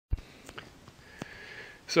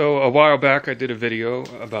So a while back I did a video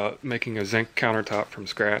about making a zinc countertop from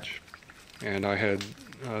scratch, and I had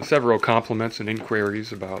several compliments and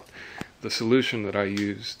inquiries about the solution that I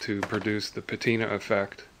used to produce the patina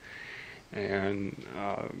effect. And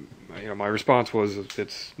my response was,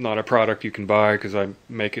 it's not a product you can buy because I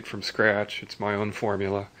make it from scratch. It's my own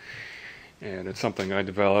formula, and it's something I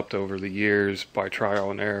developed over the years by trial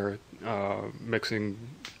and error, mixing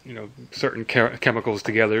certain chemicals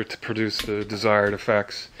together to produce the desired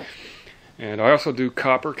effects. And I also do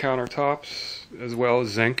copper countertops as well as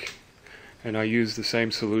zinc, and I use the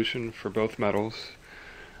same solution for both metals,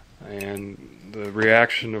 and the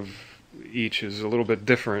reaction of each is a little bit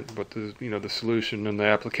different, but the solution and the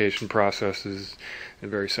application process is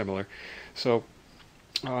very similar. So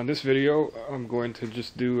in this video I'm going to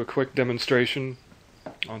just do a quick demonstration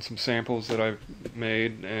on some samples that I've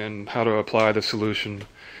made and how to apply the solution,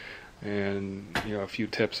 and a few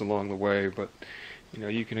tips along the way. But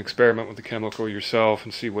you can experiment with the chemical yourself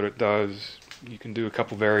and see what it does. You can do a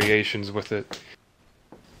couple variations with it.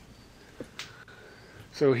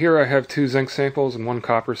 So here I have 2 zinc samples and 1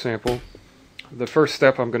 copper sample. The first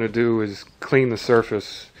step I'm going to do is clean the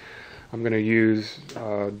surface. I'm going to use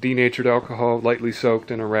denatured alcohol lightly soaked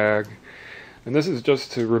in a rag, and this is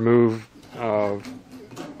just to remove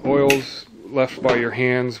oils left by your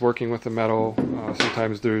hands working with the metal.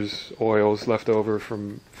 Sometimes there's oils left over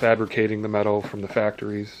from fabricating the metal from the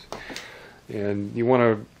factories, and you want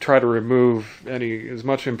to try to remove as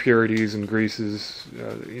much impurities and greases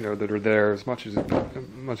that are there as much as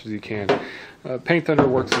you can. Paint thinner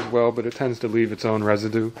works as well, but it tends to leave its own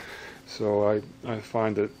residue, so I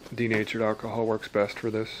find that denatured alcohol works best for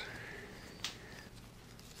this.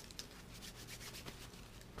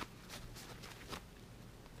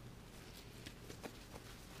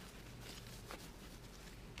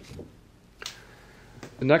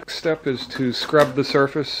 The next step is to scrub the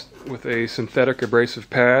surface with a synthetic abrasive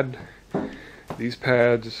pad. These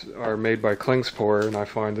pads are made by Klingspor, and I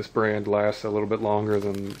find this brand lasts a little bit longer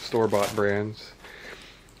than store-bought brands.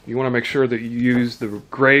 You want to make sure that you use the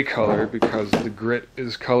gray color because the grit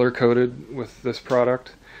is color-coded with this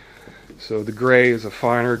product. So the gray is a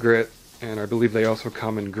finer grit, and I believe they also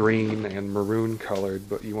come in green and maroon colored,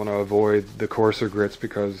 but you want to avoid the coarser grits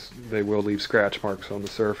because they will leave scratch marks on the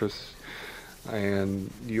surface.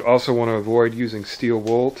 And you also want to avoid using steel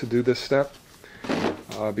wool to do this step,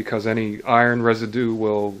 because any iron residue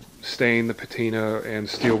will stain the patina, and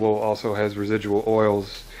steel wool also has residual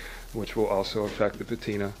oils which will also affect the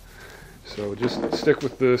patina. So just stick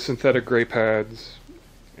with the synthetic gray pads,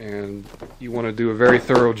 and you want to do a very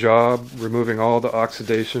thorough job removing all the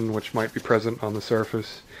oxidation which might be present on the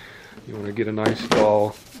surface. You want to get a nice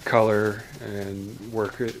dull color and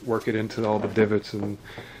work it into all the divots and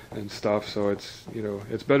stuff. So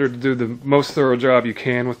it's better to do the most thorough job you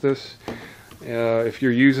can with this. If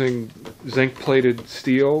you're using zinc plated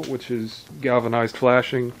steel, which is galvanized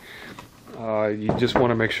flashing, you just want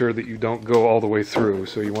to make sure that you don't go all the way through.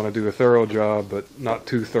 So you want to do a thorough job, but not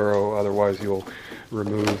too thorough, otherwise you'll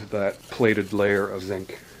remove that plated layer of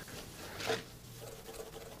zinc.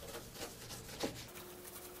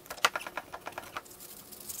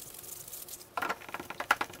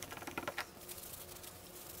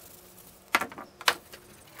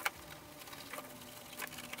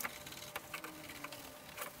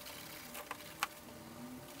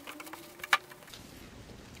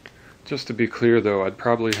 Just to be clear though, I'd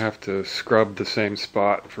probably have to scrub the same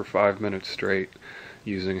spot for 5 minutes straight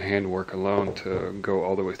using handwork alone to go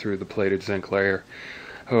all the way through the plated zinc layer.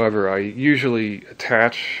 However, I usually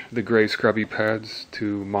attach the gray scrubby pads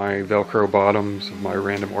to my Velcro bottoms of my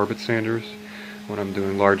random orbit sanders when I'm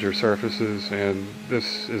doing larger surfaces, and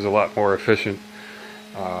this is a lot more efficient.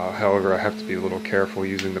 However, I have to be a little careful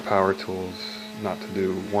using the power tools not to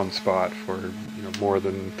do one spot for more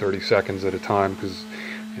than 30 seconds at a time, because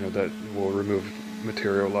that will remove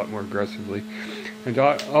material a lot more aggressively. And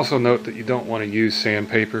also note that you don't want to use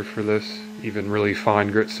sandpaper for this. Even really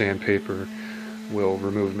fine grit sandpaper will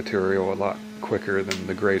remove material a lot quicker than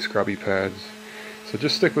the gray scrubby pads. So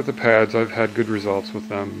just stick with the pads. I've had good results with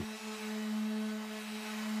them.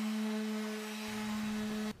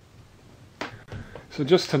 So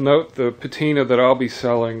just to note, the patina that I'll be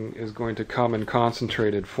selling is going to come in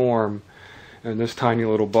concentrated form, and this tiny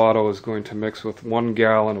little bottle is going to mix with 1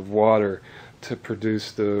 gallon of water to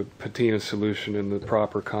produce the patina solution in the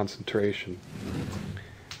proper concentration.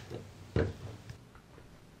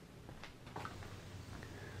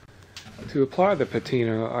 To apply the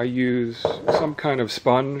patina, I use some kind of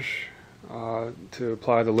sponge to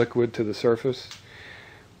apply the liquid to the surface,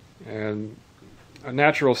 and A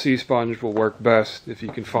natural sea sponge will work best if you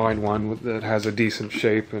can find one that has a decent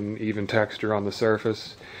shape and even texture on the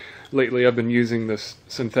surface. Lately I've been using this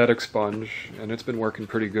synthetic sponge and it's been working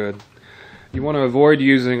pretty good. You want to avoid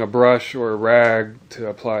using a brush or a rag to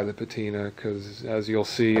apply the patina because, as you'll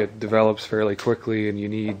see, it develops fairly quickly and you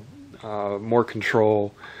need more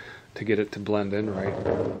control to get it to blend in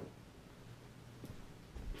right.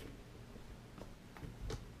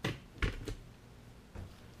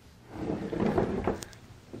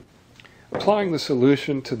 Applying the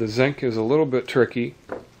solution to the zinc is a little bit tricky.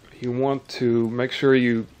 You want to make sure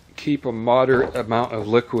you keep a moderate amount of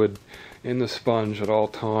liquid in the sponge at all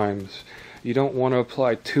times. You don't want to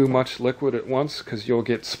apply too much liquid at once because you'll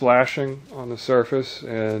get splashing on the surface,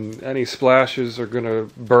 and any splashes are going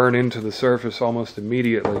to burn into the surface almost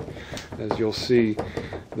immediately. As you'll see,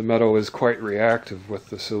 the metal is quite reactive with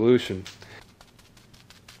the solution.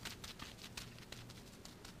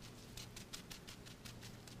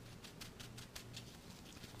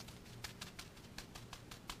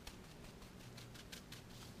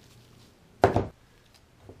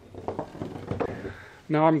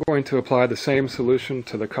 Now I'm going to apply the same solution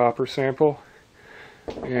to the copper sample,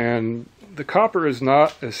 and the copper is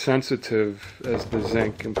not as sensitive as the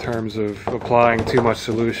zinc in terms of applying too much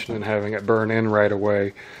solution and having it burn in right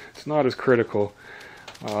away. It's not as critical.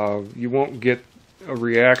 You won't get a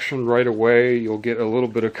reaction right away. You'll get a little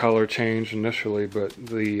bit of color change initially, but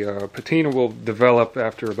the patina will develop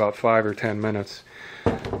after about 5 or 10 minutes.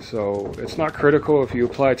 So it's not critical if you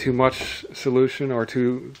apply too much solution or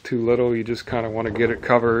too little. You just kind of want to get it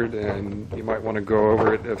covered, and you might want to go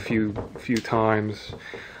over it a few times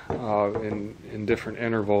in different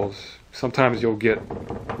intervals. Sometimes you'll get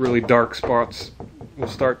really dark spots will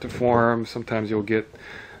start to form. Sometimes you'll get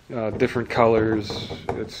different colors.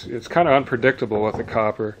 It's kind of unpredictable with the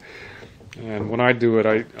copper. And when I do it,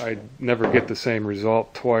 I never get the same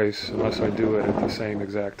result twice unless I do it at the same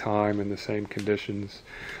exact time in the same conditions.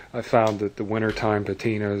 I found that the wintertime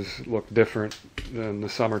patinas look different than the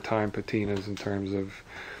summertime patinas in terms of,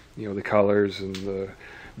 the colors and the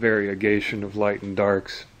variegation of light and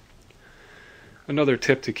darks. Another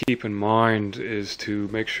tip to keep in mind is to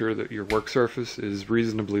make sure that your work surface is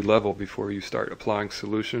reasonably level before you start applying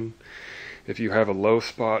solution. If you have a low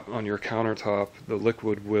spot on your countertop, the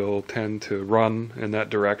liquid will tend to run in that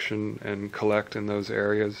direction and collect in those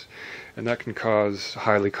areas, and that can cause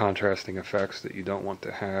highly contrasting effects that you don't want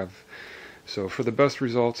to have. So for the best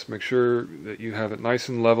results, make sure that you have it nice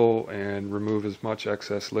and level and remove as much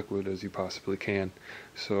excess liquid as you possibly can.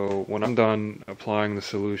 So when I'm done applying the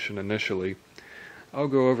solution initially, I'll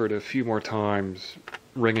go over it a few more times,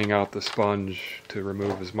 wringing out the sponge to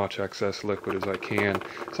remove as much excess liquid as I can.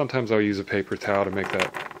 Sometimes I'll use a paper towel to make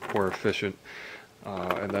that more efficient,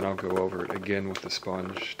 and then I'll go over it again with the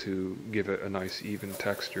sponge to give it a nice even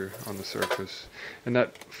texture on the surface. And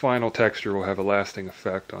that final texture will have a lasting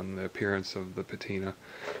effect on the appearance of the patina.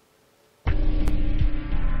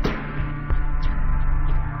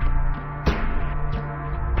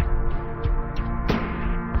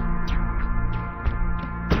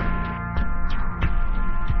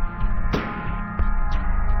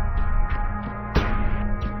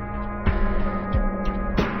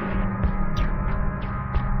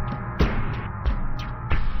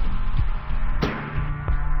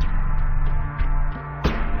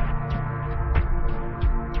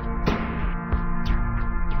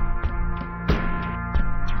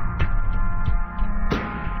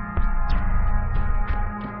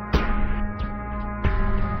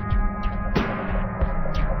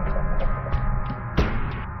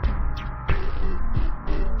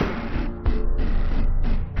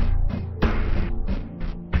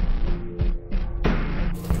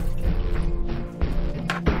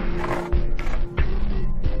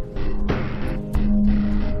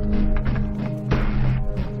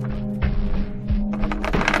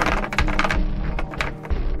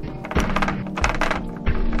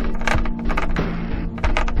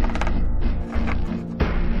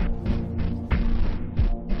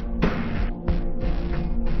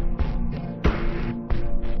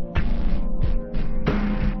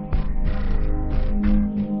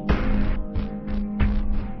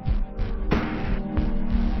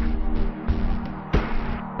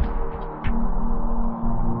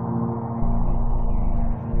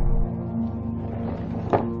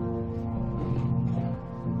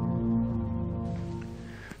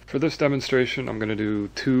 For this demonstration, I'm going to do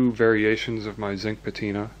 2 variations of my zinc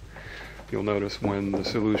patina. You'll notice when the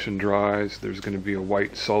solution dries, there's going to be a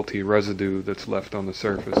white salty residue that's left on the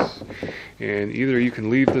surface. And either you can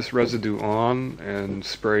leave this residue on and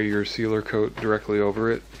spray your sealer coat directly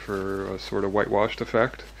over it for a sort of whitewashed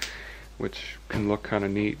effect, which can look kind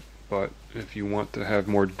of neat, but if you want to have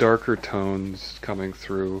more darker tones coming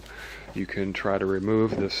through, you can try to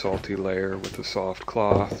remove this salty layer with a soft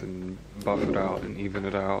cloth and buff it out and even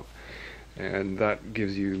it out, and that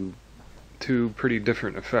gives you two pretty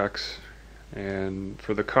different effects. And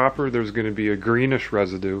for the copper, there's going to be a greenish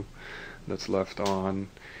residue that's left on,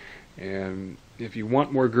 and if you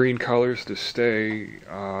want more green colors to stay,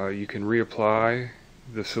 you can reapply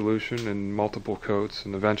the solution in multiple coats,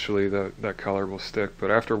 and eventually that color will stick.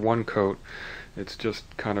 But after one coat, it's just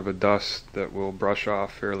kind of a dust that will brush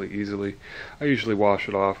off fairly easily. I usually wash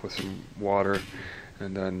it off with some water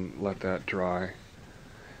and then let that dry.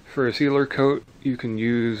 For a sealer coat, you can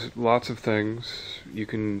use lots of things. You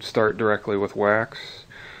can start directly with wax,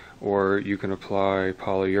 or you can apply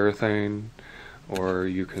polyurethane, or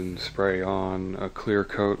you can spray on a clear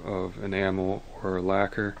coat of enamel or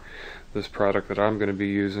lacquer. This product that I'm going to be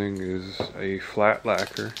using is a flat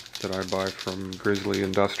lacquer that I buy from Grizzly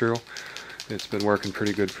Industrial. It's been working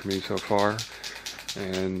pretty good for me so far,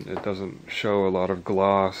 and it doesn't show a lot of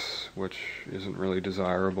gloss, which isn't really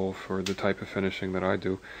desirable for the type of finishing that I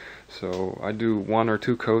do. So I do 1 or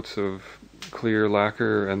 2 coats of clear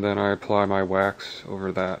lacquer, and then I apply my wax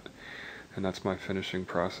over that, and that's my finishing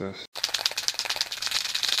process.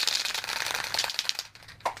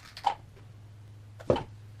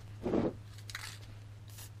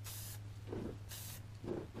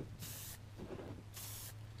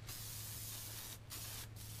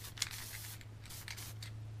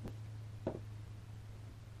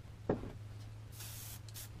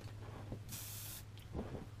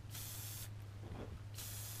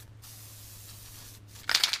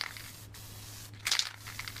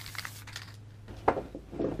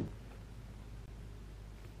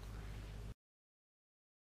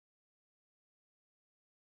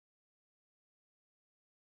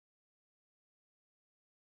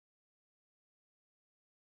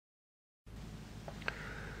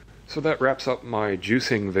 So that wraps up my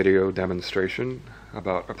juicing video demonstration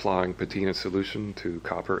about applying patina solution to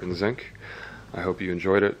copper and zinc. I hope you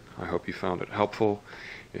enjoyed it. I hope you found it helpful.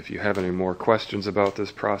 If you have any more questions about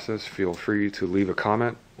this process, feel free to leave a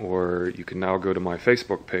comment, or you can now go to my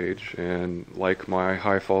Facebook page and like my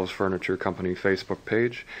High Falls Furniture Company Facebook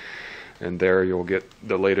page, and there you'll get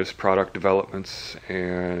the latest product developments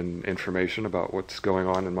and information about what's going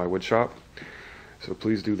on in my wood shop. So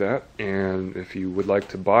please do that, and if you would like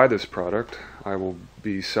to buy this product, I will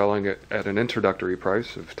be selling it at an introductory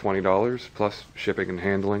price of $20 plus shipping and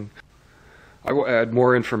handling. I will add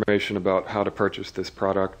more information about how to purchase this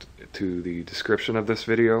product to the description of this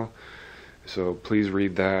video, so please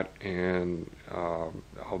read that, and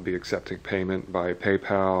I'll be accepting payment by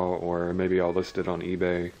PayPal, or maybe I'll list it on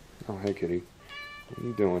eBay. Oh, hey kitty, what are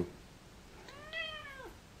you doing?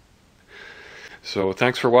 So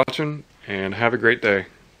thanks for watching, and have a great day.